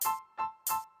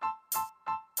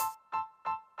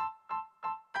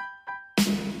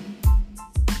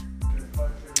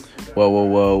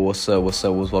Whoa, what's up,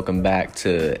 welcome back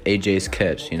to AJ's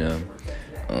Catch,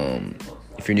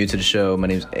 if you're new to the show, my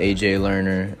name's AJ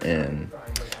Lerner, and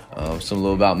some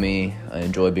little about me. I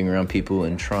enjoy being around people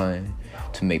and trying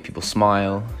to make people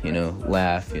smile,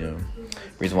 laugh,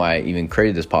 reason why I even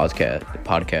created this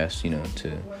podcast,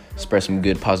 to spread some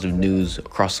good positive news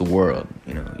across the world.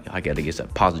 I gotta get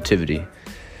that positivity.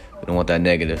 We don't want that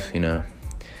negative, a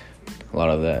lot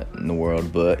of that in the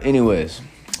world, but anyways,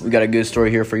 we got a good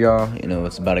story here for y'all.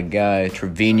 It's about a guy,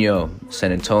 Trevino,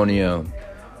 San Antonio.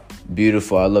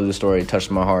 Beautiful. I love the story. It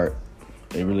touched my heart.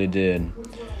 It really did.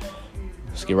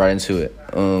 Let's get right into it.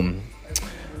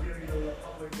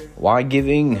 Why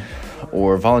giving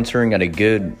or volunteering at a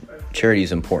good charity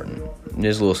is important.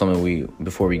 There's a little something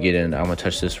before we get in, I'm going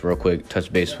to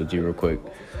touch base with you real quick.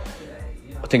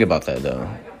 Think about that, though.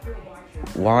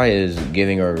 Why is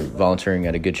giving or volunteering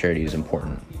at a good charity is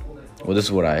important? Well, this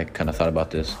is what I kind of thought about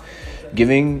this.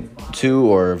 Giving to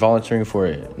or volunteering for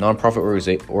a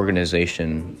nonprofit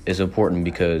organization is important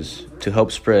because to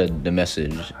help spread the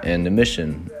message and the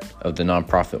mission of the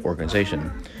nonprofit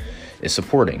organization is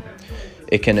supporting.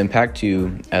 It can impact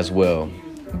you as well.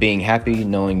 Being happy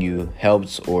knowing you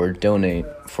helped or donate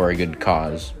for a good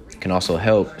cause can also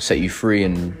help set you free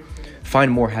and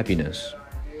find more happiness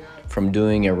from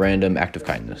doing a random act of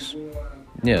kindness.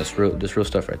 Yeah, it's real. This real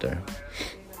stuff right there.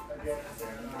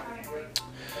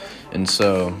 And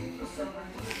so,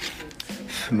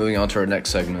 moving on to our next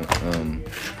segment,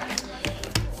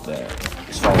 that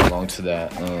is following along to that.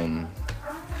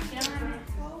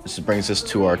 This brings us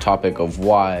to our topic of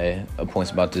why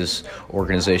points about this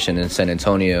organization in San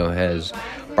Antonio has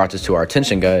brought this to our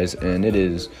attention, guys. And it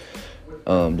is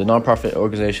the nonprofit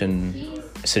organization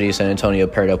City of San Antonio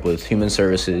paired up with Human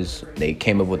Services. They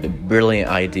came up with a brilliant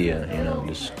idea,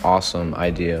 this awesome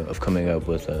idea of coming up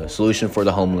with a solution for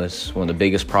the homeless, one of the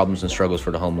biggest problems and struggles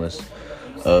for the homeless,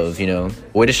 of,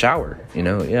 way to shower,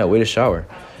 way to shower.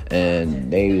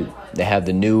 And they have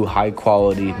the new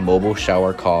high-quality mobile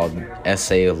shower called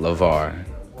S.A. Lavar.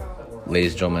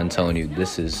 Ladies and gentlemen, I'm telling you,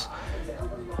 this is,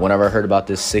 whenever I heard about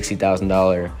this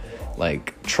 $60,000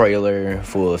 trailer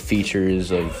full of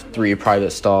features of 3 private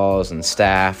stalls and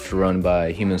staff run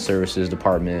by Human Services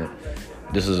Department.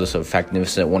 This is just a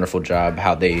magnificent, wonderful job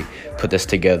how they put this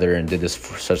together and did this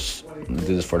for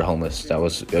the homeless. That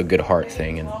was a good heart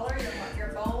thing, and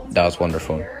that was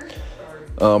wonderful.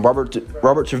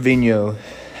 Robert Trevino,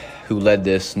 who led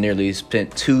this, nearly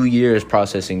spent 2 years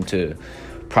process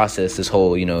this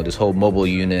whole mobile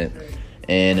unit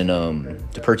and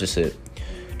to purchase it.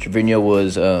 Trevino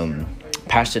was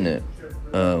passionate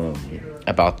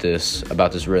about this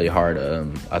really hard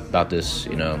about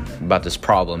this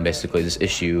problem, basically this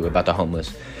issue about the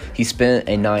homeless. He spent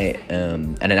a night at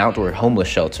an outdoor homeless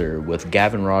shelter with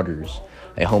Gavin Rogers,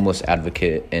 a homeless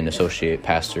advocate and associate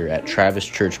pastor at Travis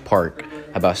Church Park,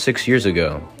 about 6 years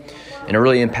ago, and it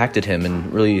really impacted him, and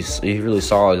he really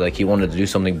saw he wanted to do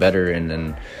something better,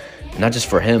 and not just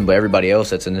for him but everybody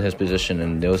else that's in his position.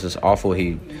 And it was just awful.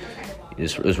 He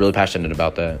was really passionate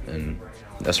about that, and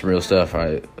that's some real stuff.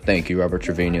 I thank you, Robert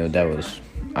Trevino.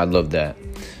 I love that.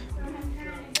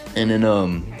 And then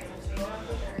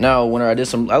now when I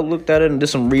looked at it and did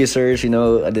some research.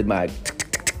 I did my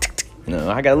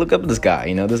I gotta look up this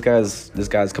guy. This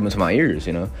guy's coming to my ears.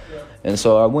 And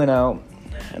so I went out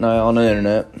and on the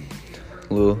internet,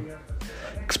 a little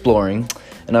exploring.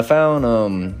 And I found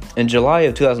in July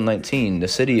of 2019, the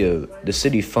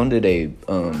city funded a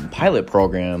pilot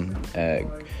program at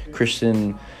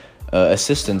Christian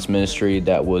Assistance Ministry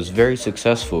that was very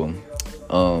successful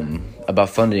about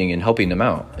funding and helping them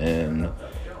out. And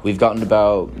we've gotten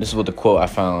this is what the quote I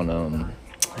found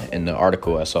in the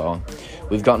article I saw.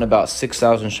 We've gotten about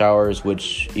 6,000 showers,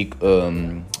 which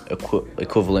equivalent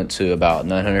to about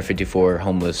 954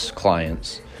 homeless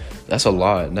clients. That's a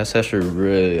lot. That's actually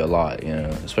really a lot,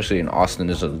 especially in Austin.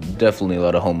 There's definitely a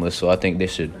lot of homeless, so I think they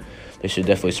should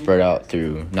definitely spread out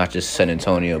through not just San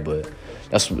Antonio, but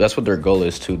that's what their goal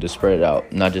is to spread it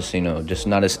out. Not just it's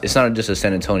not just a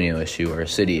San Antonio issue or a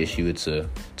city issue. It's a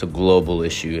global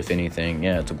issue, if anything.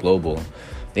 Yeah, it's a global.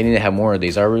 They need to have more of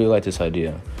these. I really like this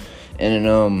idea,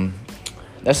 and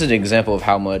that's an example of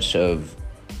how much of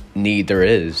need there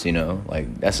is.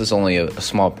 That's just only a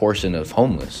small portion of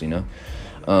homeless.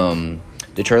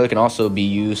 The trailer can also be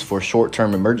used for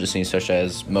short-term emergencies, such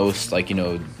as most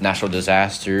natural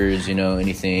disasters,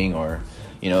 anything, or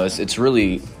it's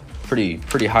really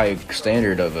pretty high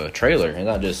standard of a trailer, and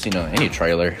not just any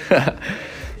trailer.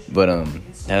 But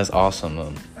that's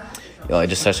awesome.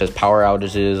 Just such as power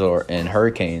outages and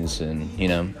hurricanes, and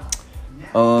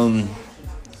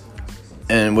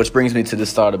and which brings me to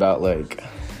this thought about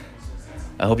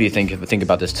I hope you think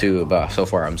about this too. About so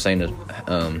far, I'm saying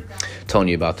to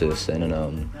Tony about this,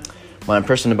 and my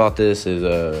impression about this is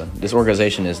this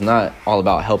organization is not all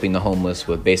about helping the homeless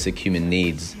with basic human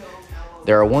needs.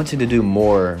 They are wanting to do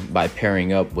more by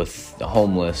pairing up with the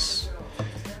homeless.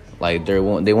 Like they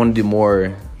want to do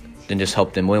more than just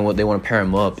help them. They want to pair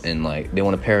them up, and like they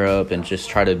want to pair up and just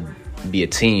try to be a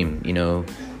team. You know,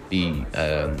 be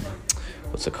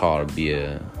what's it called? Be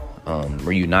a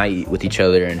reunite with each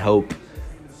other and hope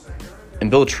and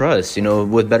build trust. You know,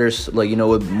 with better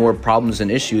with more problems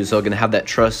and issues, they're gonna have that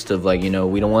trust of we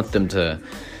don't want them to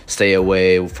stay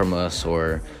away from us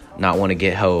or not want to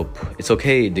get help. It's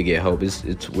okay to get help.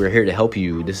 We're here to help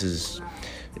you. This is,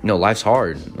 life's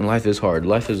hard, and life is hard.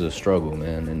 Life is a struggle,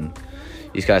 man, and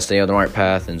you just gotta stay on the right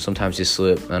path. And sometimes you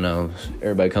slip. I know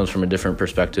everybody comes from a different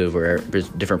perspective or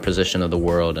different position of the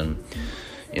world, and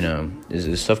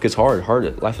this stuff gets hard.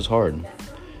 Life is hard.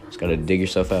 Just gotta dig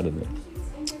yourself out of it.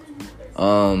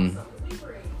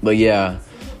 But yeah,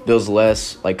 builds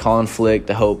less conflict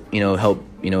to help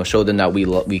show them that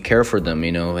we care for them,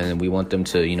 and we want them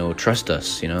to, trust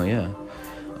us,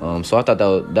 so I thought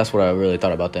that's what I really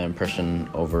thought about that impression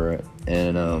over it.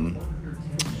 And,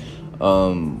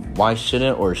 why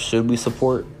shouldn't or should we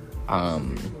support?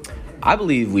 I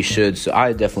believe we should. So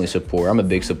I definitely support. I'm a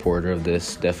big supporter of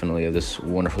this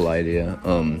wonderful idea.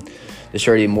 The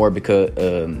charity more because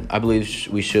I believe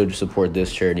we should support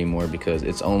this charity more because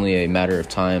it's only a matter of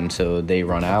time till they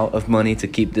run out of money to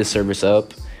keep this service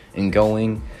up and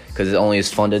going, because it only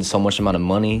is funded so much amount of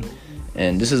money.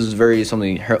 And this is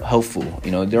something helpful.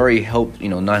 They already helped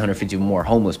 950 more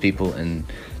homeless people, and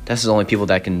that's the only people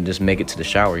that can just make it to the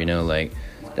shower.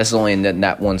 That's only in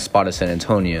that one spot of San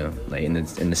Antonio, in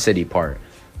the city part.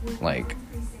 Like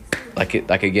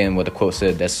again, what the quote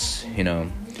said. That's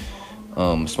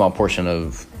small portion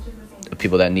of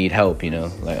people that need help.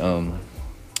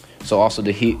 So also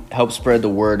to help spread the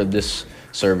word of this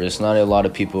service. Not a lot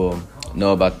of people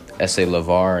know about S.A.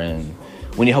 LeVar, and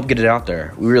we need to help get it out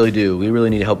there. We really do. We really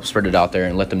need to help spread it out there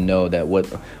and let them know that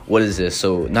what is this.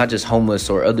 So not just homeless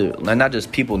or not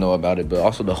just people know about it, but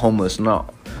also the homeless.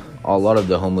 Not a lot of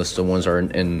the homeless, the ones are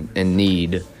in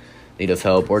need of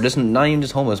help, or just not even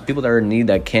just homeless people that are in need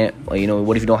that can't.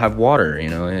 What if you don't have water?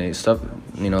 And stuff.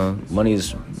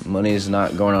 Money's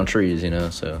not growing on trees.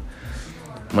 So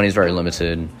money's very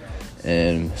limited.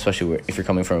 And especially if you're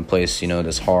coming from a place,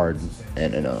 that's hard,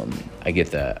 and I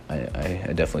get that.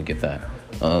 I definitely get that.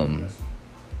 I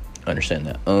understand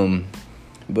that.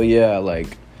 But yeah,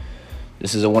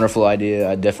 this is a wonderful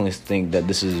idea. I definitely think that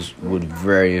this would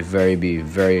be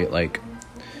very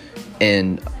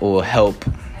and will help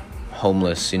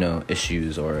homeless,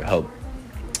 issues, or help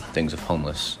things of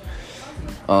homeless.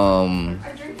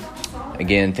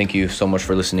 Again, thank you so much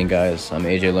for listening, guys. I'm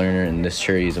AJ Lerner, and this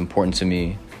charity is important to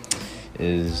me.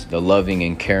 Is the loving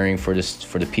and caring for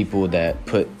the people that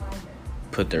put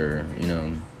their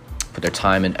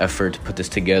time and effort to put this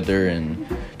together, and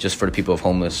just for the people of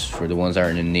homeless, for the ones that are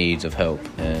in needs of help.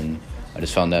 And I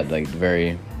just found that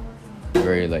very,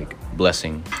 very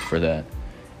blessing for that.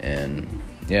 And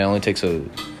yeah, it only takes a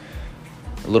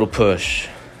little push.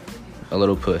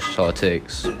 That's all it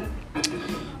takes.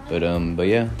 But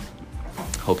yeah,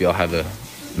 hope y'all have a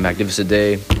magnificent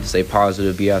day. Stay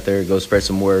positive. Be out there. Go spread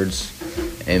some words.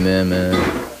 Amen, man.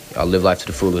 Y'all live life to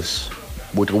the fullest.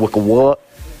 What?